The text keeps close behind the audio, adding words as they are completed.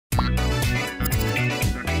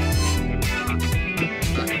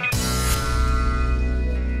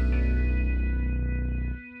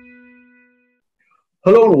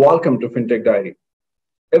Hello and welcome to FinTech Diary.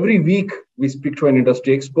 Every week, we speak to an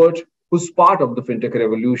industry expert who's part of the FinTech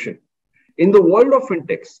revolution. In the world of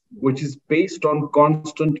FinTechs, which is based on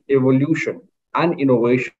constant evolution and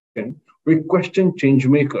innovation, we question change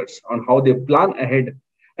makers on how they plan ahead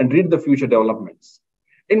and read the future developments.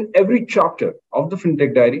 In every chapter of the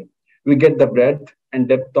FinTech Diary, we get the breadth and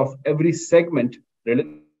depth of every segment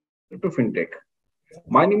related to FinTech.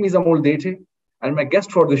 My name is Amol Dete, and my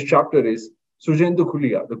guest for this chapter is Surjendu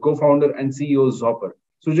Kuila, the co-founder and CEO of Zopper.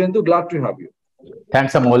 Surjendu, glad to have you.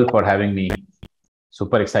 Thanks, Amol, for having me.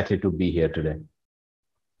 Super excited to be here today.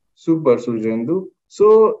 Super, Surjendu.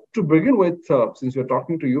 So, to begin with, since we're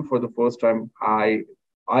talking to you for the first time, I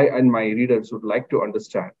and my readers would like to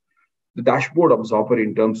understand the dashboard of Zopper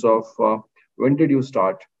in terms of when did you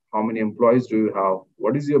start? How many employees do you have?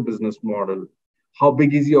 What is your business model? How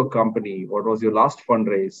big is your company? What was your last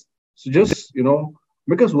fundraise? So, just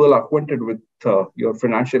make us well acquainted with your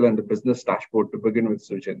financial and the business dashboard to begin with,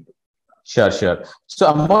 Surjendu. Sure.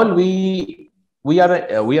 So, Amol, we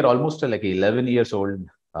are almost like 11 years old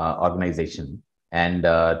organization, and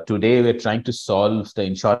today we're trying to solve the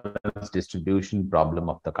insurance distribution problem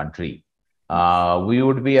of the country. We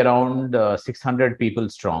would be around 600 people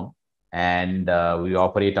strong, and we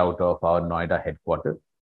operate out of our Noida headquarters.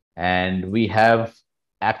 And we have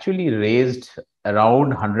actually raised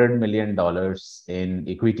around $100 million in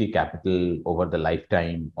equity capital over the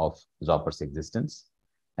lifetime of Zopper's existence.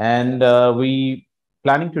 And we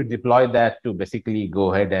planning to deploy that to basically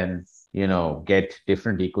go ahead and, get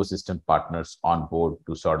different ecosystem partners on board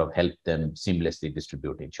to sort of help them seamlessly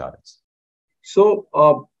distribute insurance. So,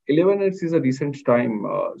 11 years is a decent time,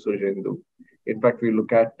 Surjendu. In fact, we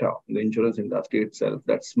look at the insurance industry itself,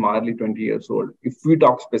 that's hardly 20 years old. If we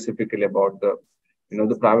talk specifically about the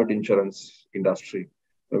private insurance industry,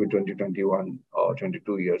 maybe 2021 or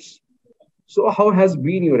 22 years. So how has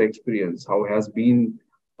been your experience? How has been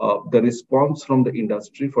the response from the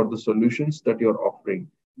industry for the solutions that you're offering?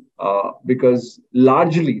 Because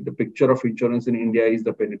largely the picture of insurance in India is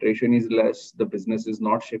the penetration is less, the business is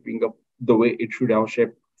not shaping up the way it should have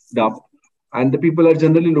shaped up. And the people are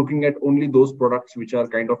generally looking at only those products which are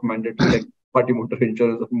kind of mandatory, like party motor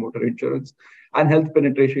insurance or motor insurance, and health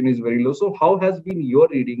penetration is very low. So how has been your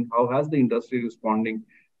reading? How has the industry responding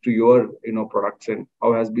to your products, and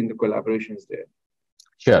how has been the collaborations there?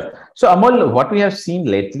 Sure. So, Amol, what we have seen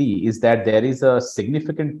lately is that there is a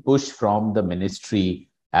significant push from the ministry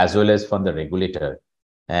as well as from the regulator.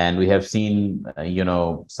 And we have seen,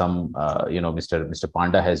 Mr.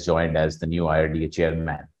 Panda has joined as the new IRDA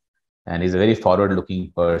chairman. And he's a very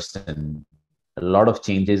forward-looking person. A lot of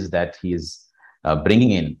changes that he is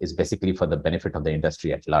bringing in is basically for the benefit of the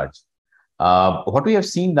industry at large. What we have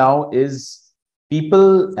seen now is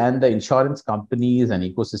people and the insurance companies and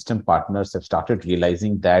ecosystem partners have started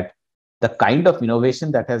realizing that the kind of innovation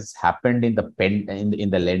that has happened in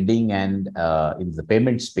the lending and in the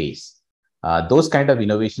payment space, those kind of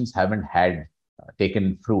innovations haven't had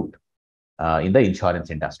taken fruit in the insurance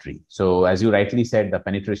industry. So as you rightly said, the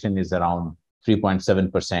penetration is around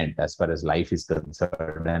 3.7% as far as life is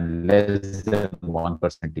concerned, and less than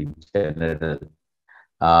 1% in general.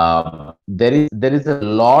 There is a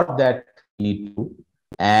lot that we need to,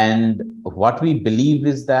 and what we believe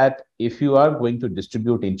is that if you are going to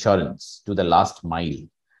distribute insurance to the last mile,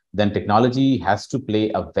 then technology has to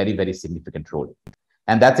play a very, very significant role.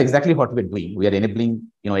 And that's exactly what we're doing. We are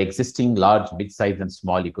enabling, existing large, mid-sized and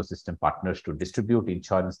small ecosystem partners to distribute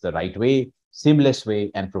insurance the right way, seamless way,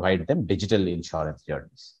 and provide them digital insurance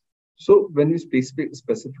journeys. So when we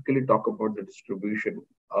specifically talk about the distribution,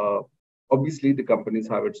 obviously the companies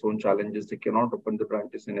have its own challenges. They cannot open the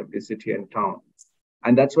branches in every city and town.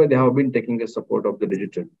 And that's why they have been taking a support of the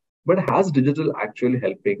digital. But has digital actually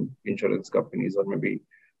helping insurance companies or maybe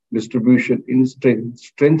distribution in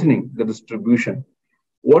strengthening the distribution?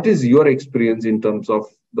 What is your experience in terms of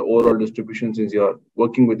the overall distribution since you're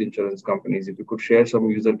working with insurance companies? If you could share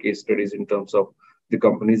some user case studies in terms of the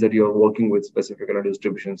companies that you're working with specifically on the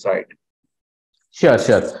distribution side. Sure.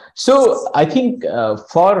 So I think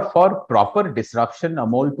for proper disruption,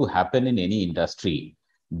 Amol, to happen in any industry,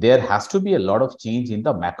 there has to be a lot of change in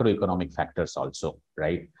the macroeconomic factors also,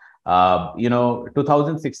 right?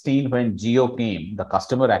 2016, when Jio came, the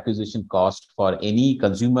customer acquisition cost for any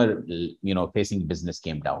consumer, facing business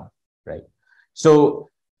came down, right? So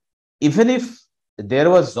even if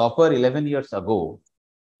there was Zopper 11 years ago,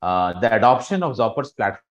 the adoption of Zopper's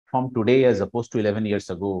platform today, as opposed to 11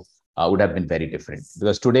 years ago, would have been very different,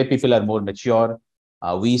 because today people are more mature.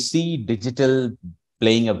 We see digital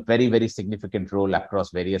playing a very, very significant role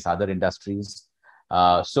across various other industries.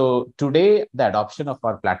 So today, the adoption of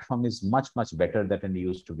our platform is much, much better than it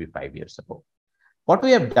used to be 5 years ago. What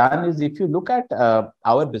we have done is, if you look at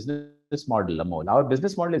our business model, Amol, our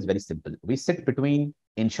business model is very simple. We sit between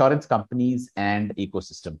insurance companies and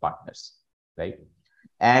ecosystem partners, right?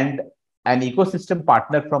 And an ecosystem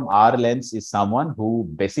partner from our lens is someone who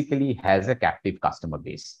basically has a captive customer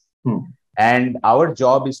base. And our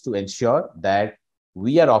job is to ensure that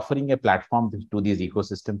we are offering a platform to these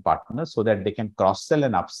ecosystem partners so that they can cross-sell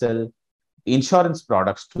and upsell insurance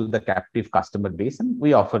products to the captive customer base, and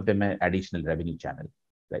we offer them an additional revenue channel,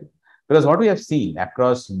 right? Because what we have seen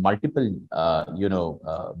across multiple,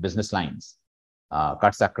 business lines,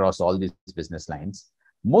 cuts across all these business lines,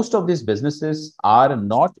 most of these businesses are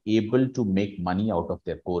not able to make money out of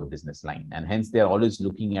their core business line, and hence they are always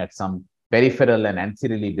looking at some peripheral and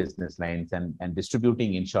ancillary business lines, and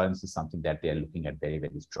distributing insurance is something that they are looking at very,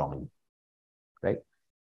 very strongly, right?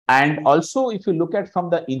 And also, if you look at from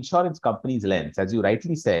the insurance company's lens, as you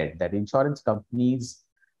rightly said, that insurance companies,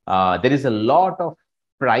 there is a lot of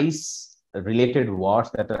price related wars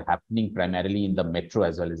that are happening primarily in the metro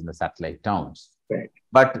as well as in the satellite towns. Right.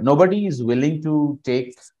 But nobody is willing to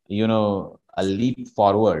take, a leap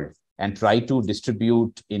forward and try to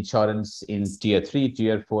distribute insurance in tier 3,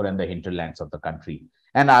 tier 4, and the hinterlands of the country.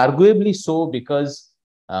 And arguably so, because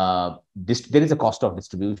there is a cost of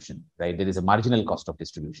distribution, right? There is a marginal cost of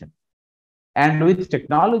distribution. And with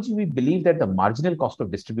technology, we believe that the marginal cost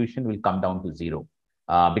of distribution will come down to zero,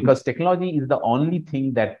 because technology is the only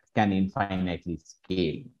thing that can infinitely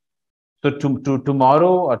scale. So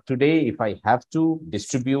tomorrow or today, if I have to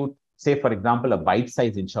distribute, say, for example, a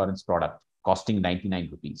bite-sized insurance product costing 99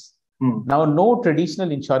 rupees. Now, no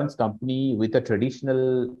traditional insurance company with a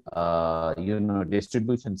traditional,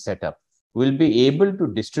 distribution setup will be able to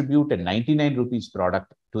distribute a 99 rupees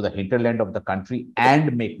product to the hinterland of the country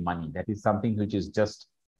and make money. That is something which is just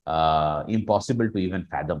impossible to even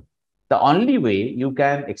fathom. The only way you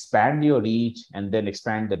can expand your reach and then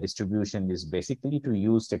expand the distribution is basically to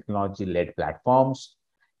use technology-led platforms,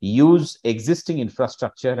 use existing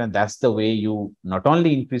infrastructure, and that's the way you not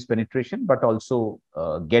only increase penetration, but also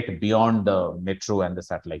get beyond the metro and the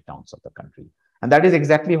satellite towns of the country. And that is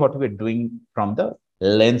exactly what we're doing from the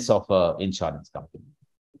lens of an insurance company.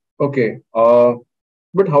 Okay.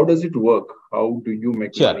 But how does it work? How do you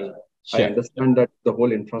make money? I understand that the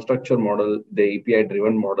whole infrastructure model, the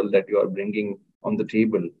API-driven model that you are bringing on the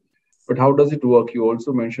table. But how does it work? You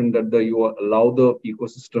also mentioned that you allow the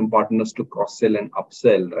ecosystem partners to cross-sell and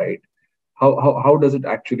upsell, right? How does it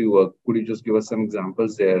actually work? Could you just give us some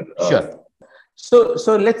examples there? Sure.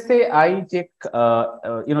 So let's say I take,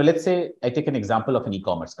 let's say I take an example of an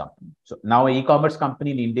e-commerce company. So now an e-commerce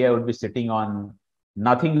company in India would be sitting on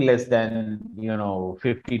nothing less than,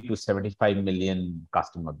 50 to 75 million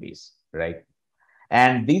customer base, right?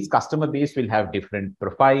 And these customer base will have different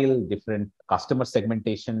profile, different customer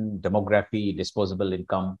segmentation, demography, disposable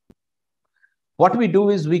income. What we do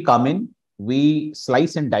is we come in, we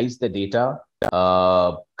slice and dice the data,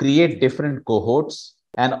 create different cohorts,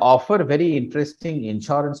 and offer very interesting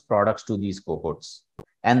insurance products to these cohorts.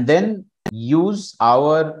 And then use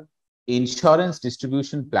our insurance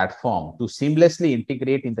distribution platform to seamlessly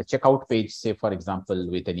integrate in the checkout page, say, for example,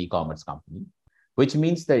 with an e-commerce company, which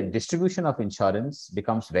means the distribution of insurance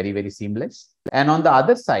becomes very, very seamless. And on the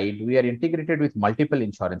other side, we are integrated with multiple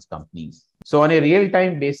insurance companies. So on a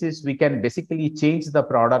real-time basis, we can basically change the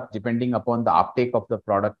product depending upon the uptake of the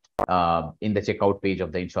product in the checkout page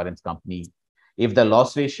of the insurance company. If the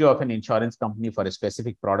loss ratio of an insurance company for a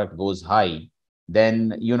specific product goes high,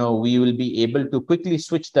 then we will be able to quickly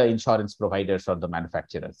switch the insurance providers or the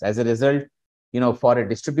manufacturers. As a result, for a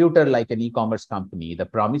distributor like an e-commerce company, the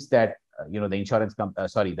promise that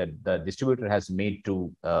the distributor has made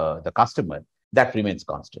to the customer, that remains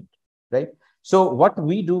constant, right? So what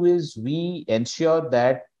we do is we ensure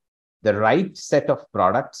that the right set of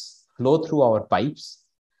products flow through our pipes,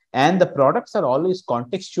 and the products are always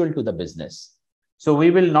contextual to the business. So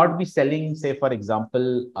we will not be selling, say, for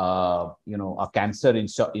example, a cancer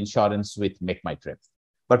insurance with Make My Trip,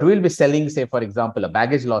 but we'll be selling, say, for example, a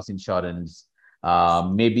baggage loss insurance,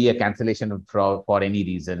 maybe a cancellation for any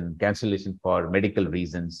reason, cancellation for medical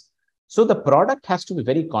reasons. So the product has to be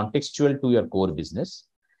very contextual to your core business.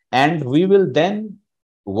 And we will then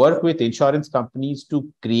work with insurance companies to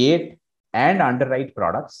create and underwrite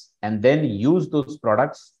products, and then use those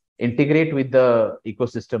products, integrate with the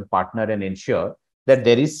ecosystem partner, and ensure that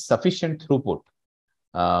there is sufficient throughput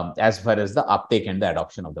as far as the uptake and the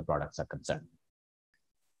adoption of the products are concerned.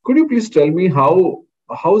 Could you please tell me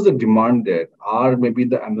how's the demand there? Are maybe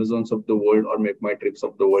the Amazons of the world or Make My Trips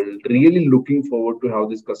of the world really looking forward to have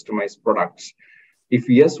these customized products? If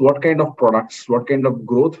yes, what kind of products, what kind of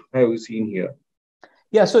growth have you seen here?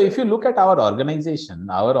 Yeah, so if you look at our organization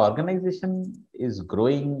is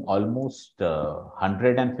growing almost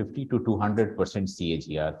 150 to 200%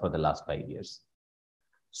 CAGR for the last 5 years.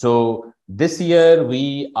 So this year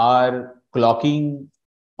we are clocking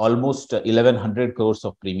almost 1100 crores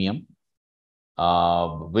of premium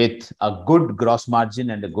with a good gross margin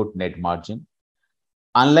and a good net margin.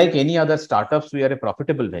 Unlike any other startups, we are a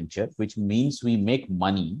profitable venture, which means we make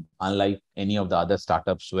money, unlike any of the other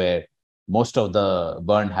startups where most of the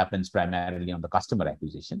burn happens primarily on the customer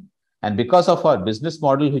acquisition. And because of our business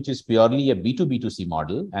model, which is purely a B2B2C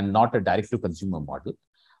model and not a direct to consumer model,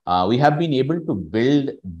 we have been able to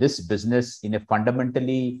build this business in a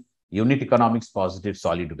fundamentally unit economics positive,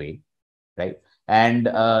 solid way, right? And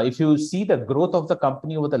if you see the growth of the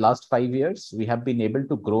company over the last 5 years, we have been able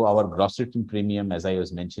to grow our gross written premium, as I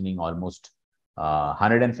was mentioning, almost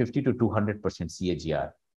 150 to 200%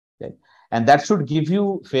 CAGR. Right? And that should give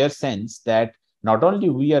you fair sense that not only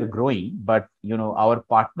we are growing, but our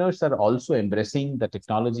partners are also embracing the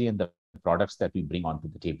technology and the products that we bring onto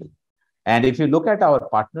the table. And if you look at our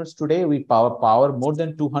partners today, we power more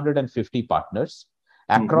than 250 partners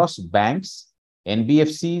across banks,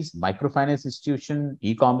 NBFCs, microfinance institutions,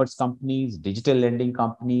 e-commerce companies, digital lending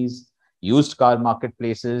companies, used car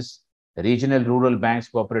marketplaces, regional rural banks,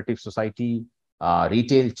 cooperative society,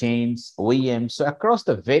 retail chains, OEMs. So across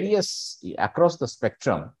the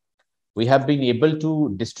spectrum, we have been able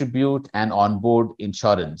to distribute and onboard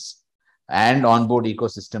insurance and onboard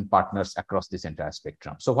ecosystem partners across this entire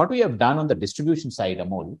spectrum. So what we have done on the distribution side,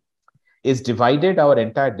 Amol, is divided our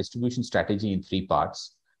entire distribution strategy in three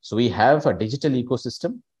parts. So we have a digital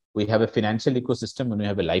ecosystem, we have a financial ecosystem, and we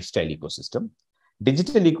have a lifestyle ecosystem.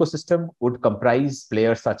 Digital ecosystem would comprise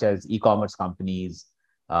players such as e-commerce companies,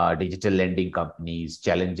 digital lending companies,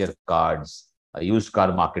 challenger cards, used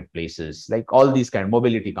car marketplaces, like all these kind of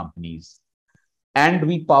mobility companies. And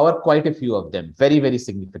we power quite a few of them, very, very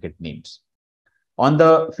significant names. On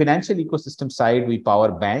the financial ecosystem side, we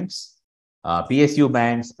power banks, PSU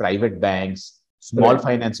banks, private banks, small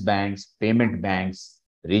finance banks, payment banks,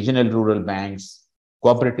 regional rural banks,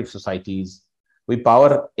 cooperative societies. We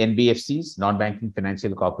power NBFCs, non-banking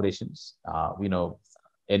financial corporations.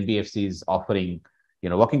 NBFCs offering,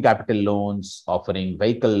 working capital loans, offering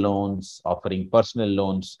vehicle loans, offering personal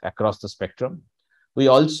loans across the spectrum. We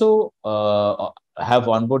also have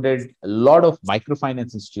onboarded a lot of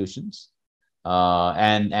microfinance institutions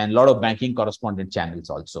and a lot of banking correspondent channels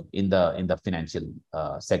also in the financial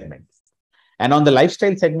segment. And on the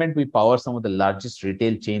lifestyle segment, we power some of the largest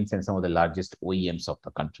retail chains and some of the largest OEMs of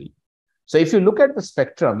the country. So if you look at the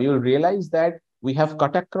spectrum, you'll realize that we have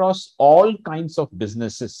cut across all kinds of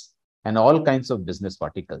businesses and all kinds of business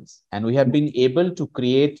verticals. And we have been able to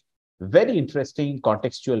create very interesting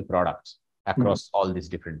contextual products across all these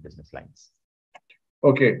different business lines.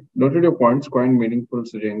 Okay, noted your points, quite meaningful,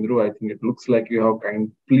 Surjendu. I think it looks like you have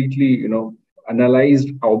completely, analyzed,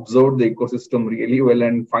 observed the ecosystem really well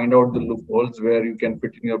and find out the loopholes where you can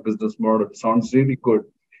fit in your business model. It sounds really good.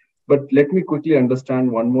 But let me quickly understand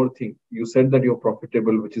one more thing. You said that you're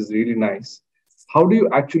profitable, which is really nice. How do you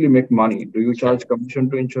actually make money? Do you charge commission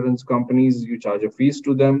to insurance companies? You charge a fees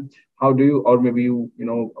to them? How do you, or maybe you,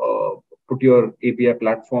 put your API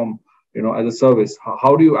platform, as a service?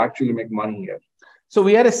 How do you actually make money here? So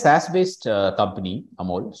we are a SaaS-based company,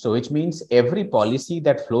 Amol. So which means every policy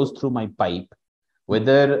that flows through my pipe,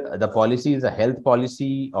 whether the policy is a health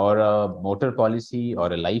policy or a motor policy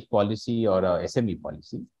or a life policy or a SME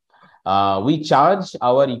policy, we charge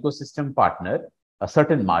our ecosystem partner a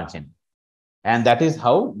certain margin. And that is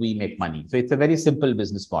how we make money. So it's a very simple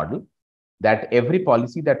business model that every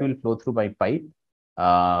policy that will flow through my pipe,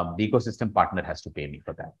 the ecosystem partner has to pay me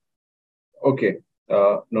for that. Okay,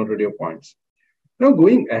 noted your points. Now,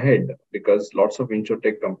 going ahead, because lots of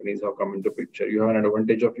insurtech companies have come into picture, you have an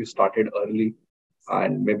advantage of you started early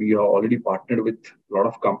and maybe you have already partnered with a lot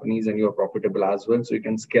of companies and you're profitable as well. So you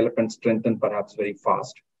can scale up and strengthen perhaps very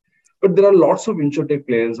fast. But there are lots of insurtech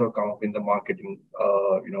players who have come up in the marketing,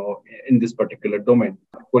 in this particular domain.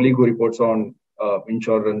 A colleague who reports on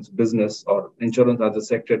insurance business or insurance as a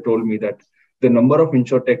sector told me that the number of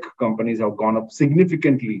insurtech companies have gone up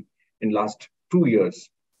significantly in last 2 years.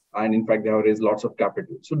 And in fact, they have raised lots of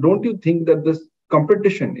capital. So don't you think that this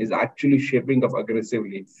competition is actually shaping up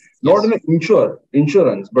aggressively, not in the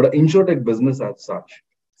insurance, but an insurtech business as such?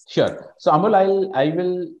 Sure. So Amol, I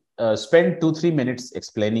will spend 2-3 minutes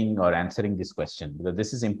explaining or answering this question, because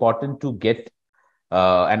this is important to get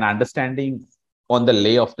an understanding on the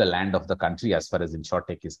lay of the land of the country as far as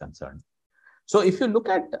insurtech is concerned. So if you look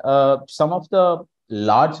at some of the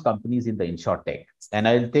large companies in the insurtech, and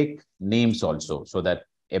I'll take names also so that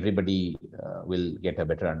everybody will get a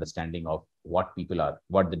better understanding of what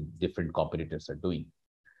the different competitors are doing.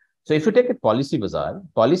 So if you take a Policy Bazaar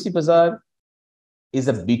is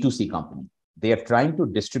a B2C company. They are trying to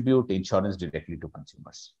distribute insurance directly to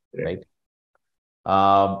consumers, right?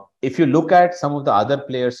 If you look at some of the other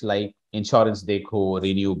players like Insurance Deco,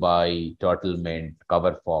 Renew Buy, Turtlemint,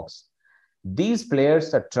 CoverFox, these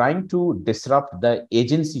players are trying to disrupt the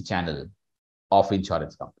agency channel of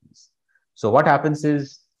insurance companies. So what happens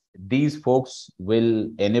is these folks will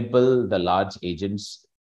enable the large agents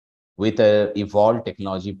with a evolved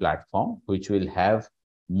technology platform, which will have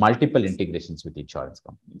multiple integrations with insurance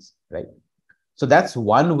companies, right? So that's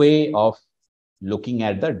one way of looking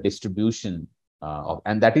at the distribution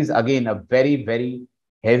and that is again a very, very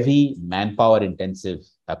heavy manpower intensive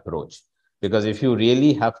approach, because if you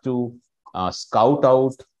really have to scout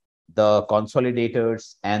out the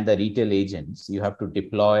consolidators and the retail agents, you have to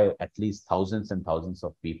deploy at least thousands and thousands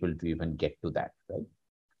of people to even get to that, right?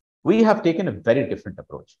 We have taken a very different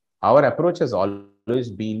approach. Our approach has always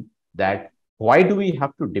been that why do we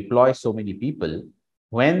have to deploy so many people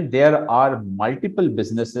when there are multiple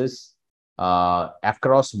businesses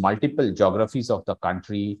across multiple geographies of the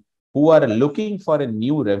country who are looking for a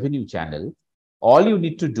new revenue channel? All you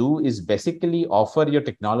need to do is basically offer your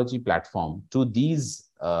technology platform to these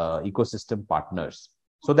ecosystem partners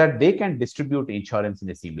so that they can distribute insurance in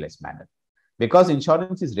a seamless manner. Because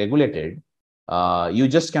insurance is regulated, you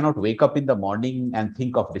just cannot wake up in the morning and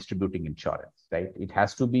think of distributing insurance, right? It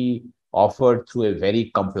has to be offered through a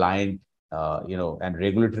very compliant, and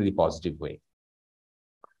regulatory positive way.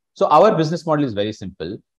 So our business model is very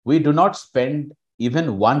simple. We do not spend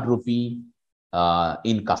even 1 rupee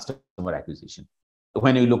in customer acquisition.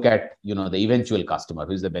 When you look at, the eventual customer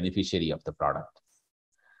who is the beneficiary of the product,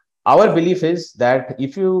 our belief is that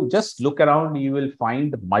if you just look around, you will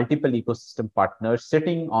find multiple ecosystem partners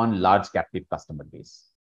sitting on large captive customer base.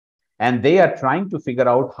 And they are trying to figure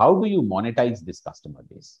out how do you monetize this customer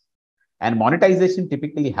base. And monetization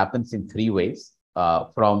typically happens in 3 ways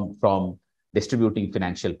from distributing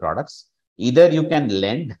financial products. Either you can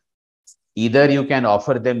lend, either you can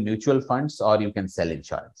offer them mutual funds, or you can sell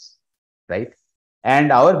insurance, right?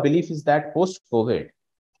 And our belief is that post-COVID,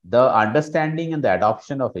 the understanding and the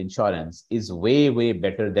adoption of insurance is way, way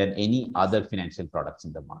better than any other financial products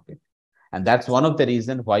in the market. And that's one of the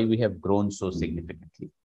reasons why we have grown so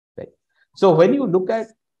significantly, right? So when you look at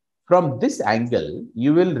from this angle,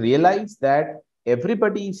 you will realize that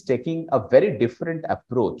everybody is taking a very different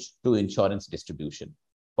approach to insurance distribution.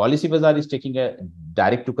 Policy Bazaar is taking a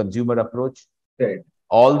direct-to-consumer approach. Right.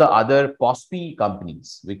 All the other POSP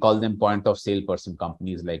companies, we call them point of sale person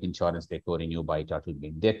companies like Insurance Deco, Renew Buy,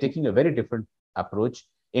 Turtlemint, they're taking a very different approach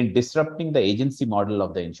in disrupting the agency model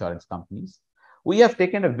of the insurance companies. We have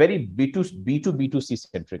taken a very B2B2C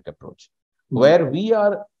centric approach, where we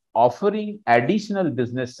are offering additional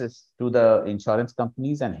businesses to the insurance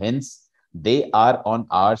companies, and hence they are on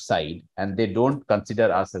our side and they don't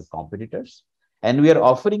consider us as competitors. And we are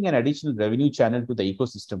offering an additional revenue channel to the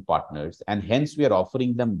ecosystem partners, and hence we are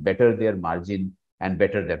offering them better their margin and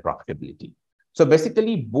better their profitability. So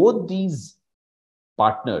basically, both these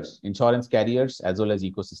partners, insurance carriers as well as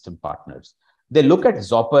ecosystem partners, they look at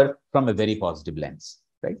Zopper from a very positive lens,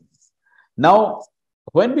 right? Now,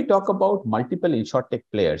 when we talk about multiple insurtech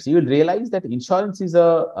players, you will realize that insurance is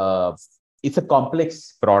it's a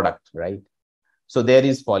complex product, right? So there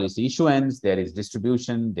is policy issuance, there is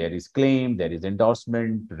distribution, there is claim, there is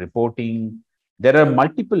endorsement, reporting. There are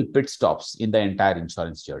multiple pit stops in the entire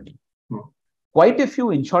insurance journey. Quite a few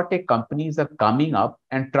insurtech companies are coming up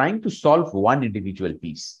and trying to solve one individual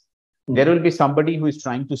piece. There will be somebody who is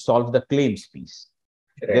trying to solve the claims piece.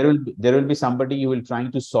 Right. There will be somebody who will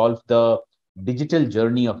trying to solve the digital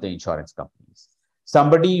journey of the insurance companies.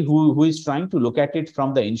 Somebody who is trying to look at it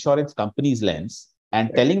from the insurance company's lens and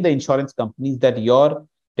telling the insurance companies that your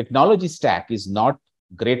technology stack is not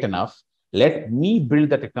great enough. Let me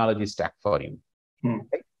build the technology stack for you.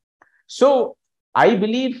 Right? So I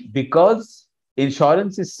believe because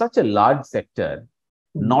insurance is such a large sector,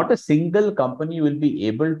 not a single company will be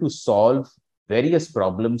able to solve various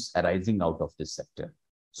problems arising out of this sector.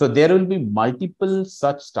 So there will be multiple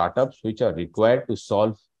such startups which are required to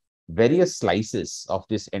solve various slices of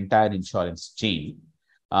this entire insurance chain.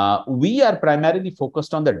 We are primarily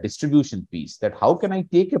focused on the distribution piece, that how can I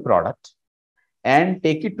take a product and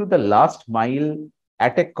take it to the last mile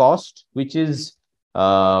at a cost which is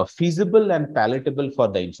feasible and palatable for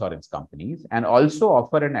the insurance companies, and also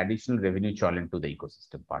offer an additional revenue channel to the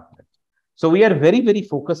ecosystem partner. So we are very, very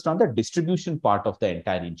focused on the distribution part of the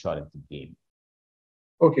entire insurance game.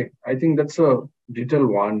 Okay, I think that's a detailed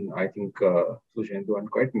one. I think, Surjendu, and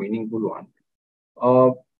quite meaningful one.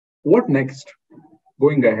 Uh, what next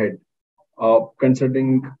going ahead?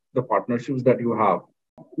 Considering the partnerships that you have,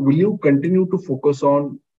 will you continue to focus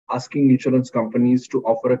on asking insurance companies to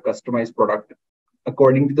offer a customized product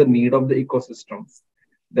according to the need of the ecosystem?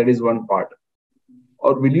 That is one part.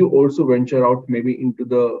 Or will you also venture out maybe into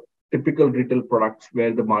the typical retail products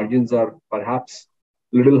where the margins are perhaps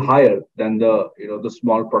a little higher than the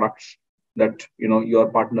small products that you are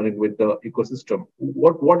partnering with the ecosystem?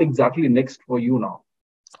 What exactly next for you now?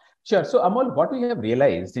 Sure. So, Amol, what we have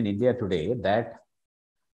realized in India today that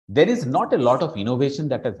there is not a lot of innovation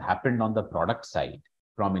that has happened on the product side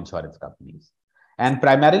from insurance companies. And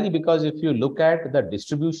primarily because if you look at the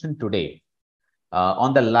distribution today,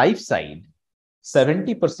 on the life side,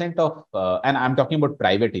 70% of, and I'm talking about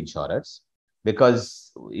private insurers,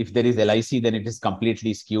 because if there is LIC, then it is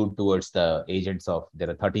completely skewed towards the agents of, there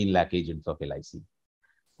are 13 lakh agents of LIC.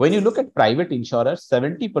 When you look at private insurers,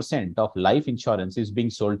 70% of life insurance is being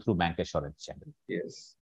sold through bank assurance channel.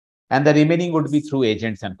 Yes. And the remaining would be through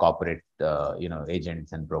agents and corporate,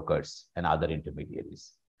 agents and brokers and other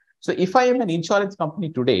intermediaries. So if I am an insurance company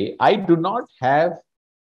today, I do not have,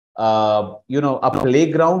 a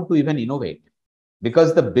playground to even innovate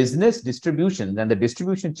because the business distribution and the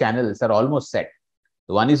distribution channels are almost set.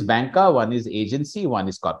 One is banca, one is agency, one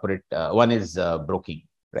is corporate, one is broking,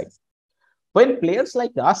 right? When players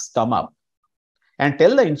like us come up and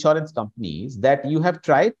tell the insurance companies that you have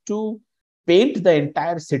tried to paint the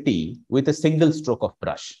entire city with a single stroke of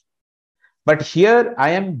brush. But here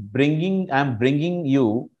I'm bringing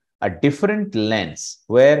you a different lens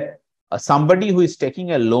where somebody who is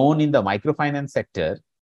taking a loan in the microfinance sector,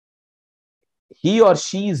 he or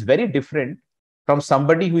she is very different from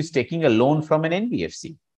somebody who is taking a loan from an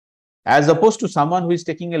NBFC, as opposed to someone who is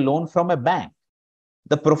taking a loan from a bank.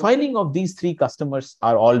 The profiling of these three customers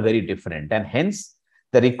are all very different, and hence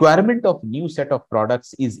the requirement of new set of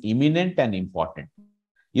products is imminent and important.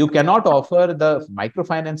 You cannot offer the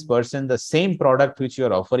microfinance person the same product which you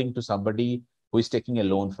are offering to somebody who is taking a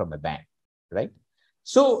loan from a bank, right?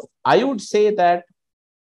 So I would say that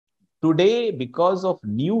today, because of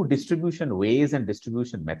new distribution ways and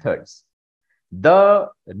distribution methods, the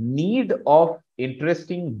need of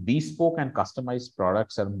interesting bespoke and customized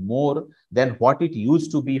products are more than what it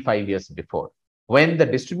used to be 5 years before, when the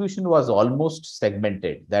distribution was almost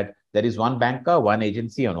segmented, that there is one banker, one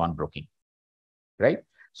agency, and one broking, right?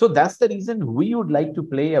 So that's the reason we would like to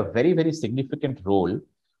play a very, very significant role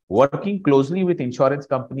working closely with insurance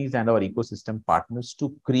companies and our ecosystem partners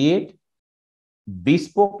to create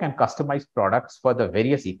bespoke and customized products for the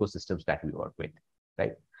various ecosystems that we work with,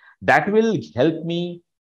 right? That will help me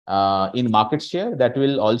in market share. That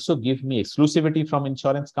will also give me exclusivity from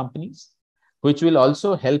insurance companies, which will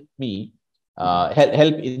also help me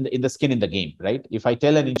help in the skin in the game, right? If I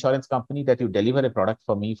tell an insurance company that you deliver a product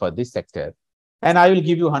for me for this sector, and I will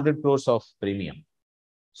give you 100 crores of premium.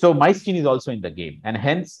 So my skin is also in the game. And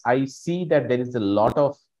hence, I see that there is a lot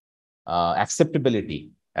of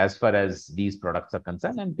acceptability as far as these products are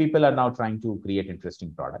concerned. And people are now trying to create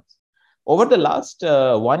interesting products. Over the last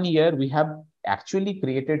 1 year, we have actually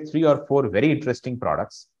created 3 or 4 very interesting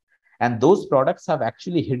products. And those products have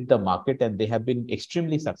actually hit the market and they have been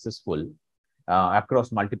extremely successful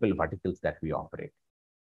across multiple verticals that we operate.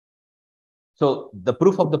 So the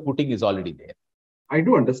proof of the pudding is already there. I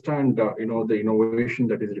do understand, the innovation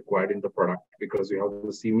that is required in the product because we have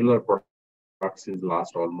the similar products in the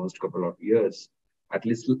last almost couple of years. At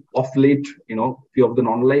least of late, few of the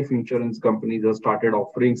non-life insurance companies have started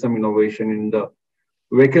offering some innovation in the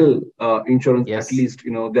vehicle insurance. At Yes. least,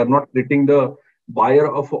 they're not treating the buyer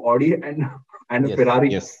of Audi and a Yes.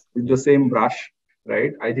 Ferrari Yes. with the Yes. same brush,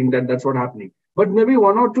 right? I think that's what happening. But maybe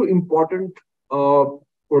one or two important,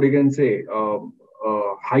 what you can say,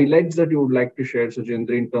 highlights that you would like to share,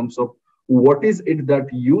 Surjendu, in terms of what is it that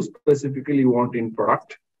you specifically want in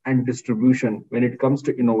product and distribution when it comes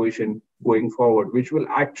to innovation going forward, which will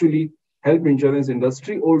actually help insurance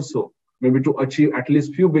industry also maybe to achieve at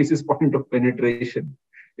least few basis point of penetration,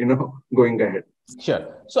 going ahead.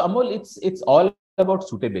 Sure. So Amol, it's all about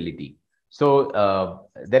suitability. So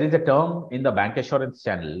there is a term in the bank assurance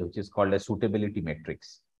channel which is called a suitability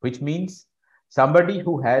matrix, which means somebody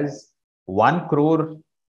who has 1 crore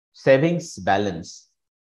savings balance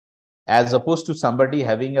as opposed to somebody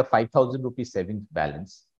having a 5,000 rupees savings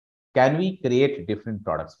balance. Can we create different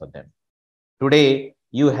products for them? Today,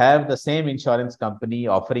 you have the same insurance company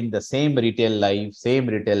offering the same retail life, same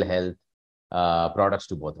retail health products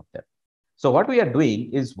to both of them. So what we are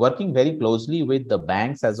doing is working very closely with the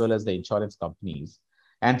banks as well as the insurance companies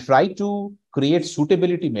and try to create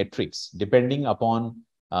suitability metrics depending upon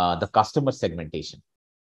the customer segmentation,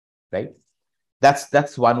 right?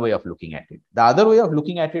 That's one way of looking at it. The other way of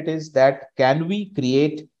looking at it is that can we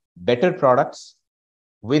create better products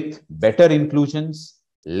with better inclusions,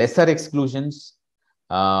 lesser exclusions,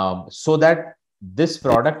 so that this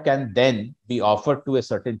product can then be offered to a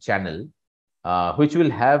certain channel, which will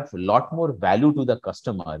have a lot more value to the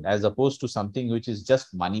customer as opposed to something which is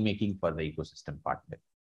just money making for the ecosystem partner.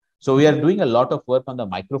 So we are doing a lot of work on the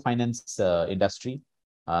microfinance industry,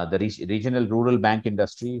 the regional rural bank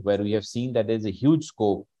industry, where we have seen that there is a huge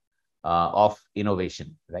scope of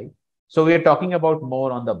innovation, right? So we are talking about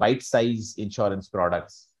more on the bite-size insurance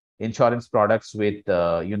products with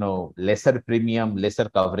lesser premium, lesser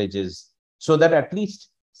coverages, so that at least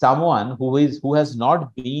someone who has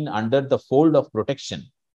not been under the fold of protection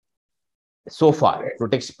so far,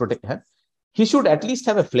 he should at least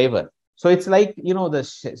have a flavor. So it's like, the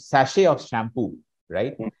sachet of shampoo,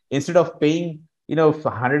 right? Instead of paying,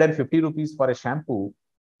 150 rupees for a shampoo,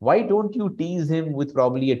 why don't you tease him with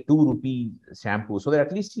probably a 2 rupee shampoo so that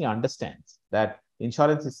at least he understands that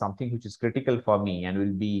insurance is something which is critical for me and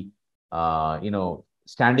will be,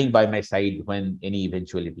 standing by my side when any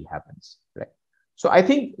eventuality happens, right? So I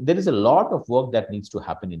think there is a lot of work that needs to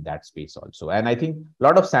happen in that space also. And I think a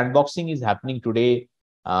lot of sandboxing is happening today,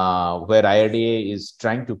 where IRDA is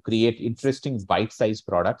trying to create interesting bite-sized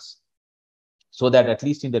products so that at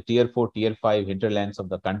least in the tier 4, tier 5 hinterlands of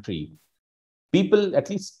the country, people at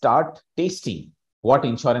least start tasting what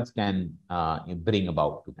insurance can bring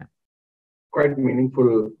about to them. Quite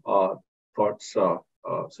meaningful thoughts,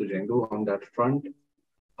 Surjendu, on that front.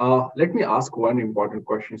 Let me ask one important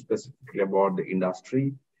question specifically about the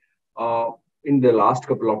industry. In the last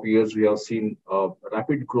couple of years, we have seen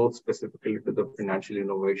rapid growth specifically to the financial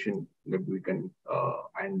innovation, maybe we can,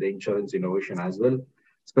 and the insurance innovation as well,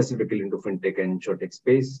 specifically into fintech and insurtech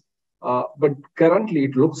space. But currently,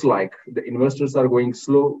 it looks like the investors are going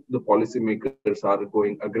slow, the policymakers are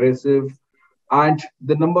going aggressive, and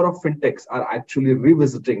the number of fintechs are actually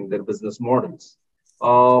revisiting their business models.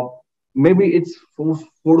 Maybe it's 4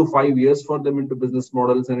 to 5 years for them into business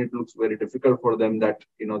models, and it looks very difficult for them that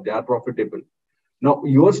they are profitable. Now,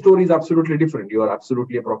 your story is absolutely different. You are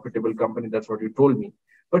absolutely a profitable company. That's what you told me.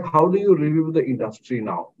 But how do you review the industry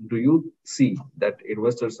now? Do you see that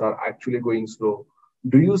investors are actually going slow?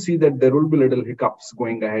 Do you see that there will be little hiccups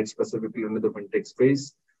going ahead, specifically into the fintech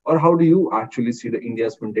space? Or how do you actually see the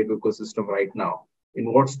India's fintech ecosystem right now?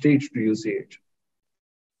 In what stage do you see it?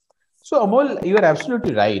 So, Amol, you are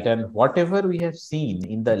absolutely right. And whatever we have seen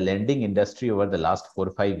in the lending industry over the last 4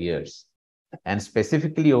 or 5 years, and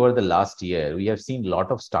specifically over the last year, we have seen a lot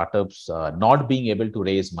of startups not being able to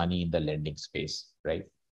raise money in the lending space, right?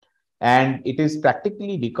 And it is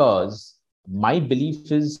practically because my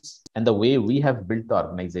belief is, and the way we have built the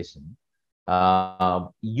organization,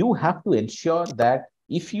 you have to ensure that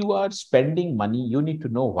if you are spending money, you need to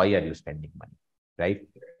know why are you spending money, right?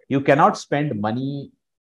 You cannot spend money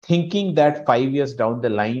thinking that 5 years down the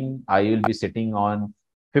line, I will be sitting on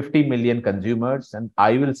 50 million consumers and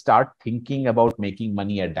I will start thinking about making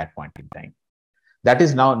money at that point in time. That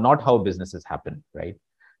is now not how businesses happen, right?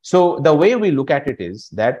 So the way we look at it is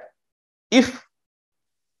that if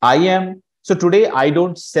so today I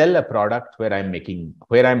don't sell a product where I'm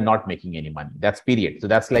not making any money. That's period. So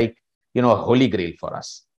that's like, a holy grail for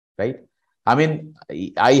us, right? I mean,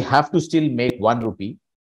 I have to still make 1 rupee.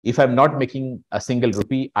 If I'm not making a single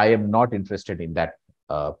rupee, I am not interested in that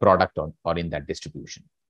product or in that distribution.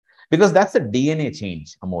 Because that's a DNA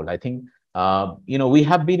change, Amol. I think, we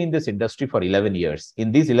have been in this industry for 11 years.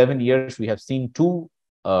 In these 11 years, we have seen 2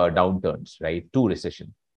 downturns, right? 2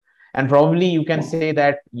 recessions. And probably you can say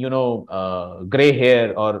that, gray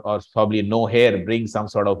hair or probably no hair brings some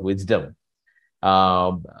sort of wisdom.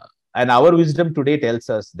 And our wisdom today tells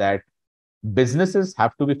us that businesses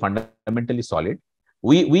have to be fundamentally solid.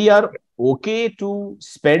 We are okay to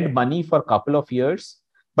spend money for a couple of years,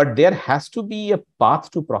 but there has to be a path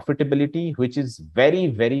to profitability, which is very,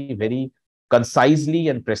 very, very concisely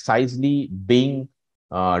and precisely being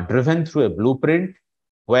driven through a blueprint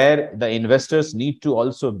where the investors need to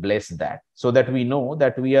also bless that so that we know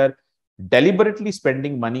that we are deliberately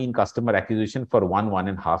spending money in customer acquisition for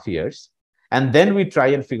 1.5 years. And then we try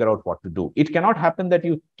and figure out what to do. It cannot happen that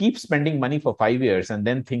you keep spending money for 5 years and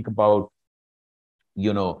then think about,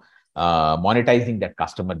 monetizing that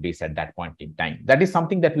customer base at that point in time. That is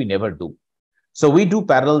something that we never do. So we do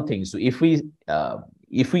parallel things. So if we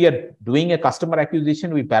are doing a customer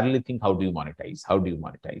acquisition, we parallelly think, how do you monetize? How do you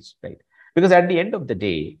monetize, right? Because at the end of the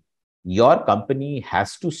day, your company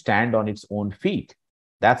has to stand on its own feet.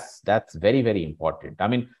 That's very, very important. I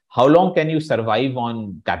mean, how long can you survive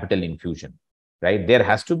on capital infusion, right? There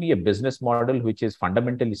has to be a business model which is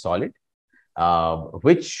fundamentally solid,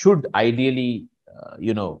 which should ideally,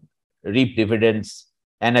 reap dividends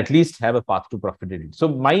and at least have a path to profitability. So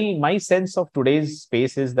my sense of today's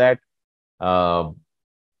space is that uh,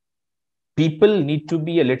 people need to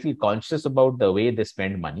be a little conscious about the way they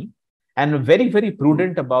spend money and very, very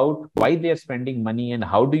prudent about why they are spending money and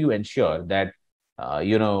how do you ensure that,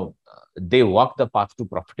 they walk the path to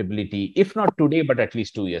profitability, if not today, but at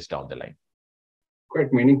least 2 years down the line.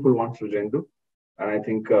 Quite meaningful one, Surjendu. And I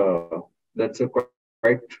think that's a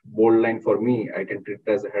quite bold line for me. I can treat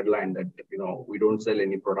it as a headline that, we don't sell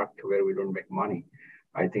any product where we don't make money.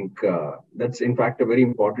 I think that's in fact a very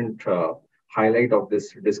important highlight of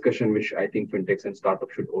this discussion, which I think fintechs and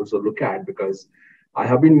startups should also look at, because I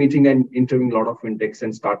have been meeting and interviewing a lot of fintechs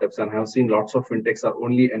and startups, and I have seen lots of fintechs are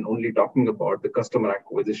only talking about the customer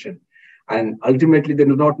acquisition, and ultimately they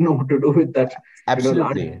do not know what to do with that.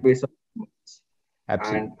 Absolutely. Large base of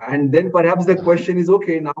Absolutely. and then perhaps the question is,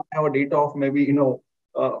 okay, now I have a data of maybe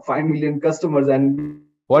 5 million customers, and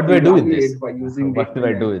what do I do with this? By using what do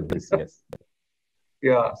I do with this? Yes.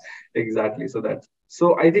 Yeah, exactly.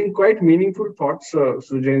 So I think quite meaningful thoughts,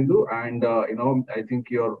 Surjendu, and I think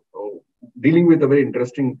you're dealing with a very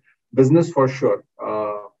interesting business for sure.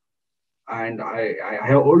 And I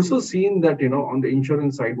have also seen that, on the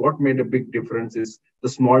insurance side, what made a big difference is the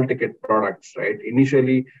small ticket products, right?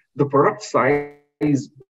 Initially, the product size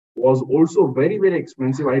was also very, very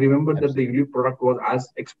expensive. I remember that the ULIP product was as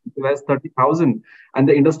expensive as 30,000, and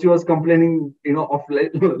the industry was complaining, of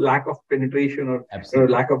lack of penetration or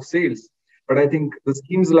lack of sales. But I think the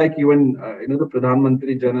schemes like even, the Pradhan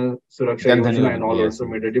Mantri Jana Suraksha Yojana and all also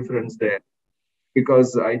made a difference there,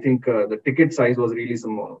 because I think the ticket size was really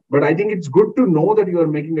small. But I think it's good to know that you are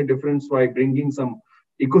making a difference by bringing some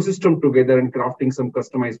ecosystem together and crafting some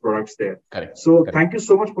customized products there. Correct. So thank you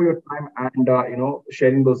so much for your time and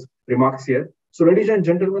sharing those remarks here. So ladies and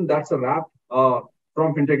gentlemen, that's a wrap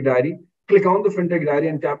from FinTech Diary. Click on the FinTech Diary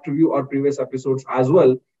and tap to view our previous episodes as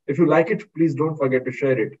well. If you like it, please don't forget to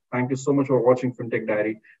share it. Thank you so much for watching FinTech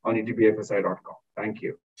Diary on etbfsi.com. Thank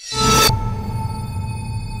you.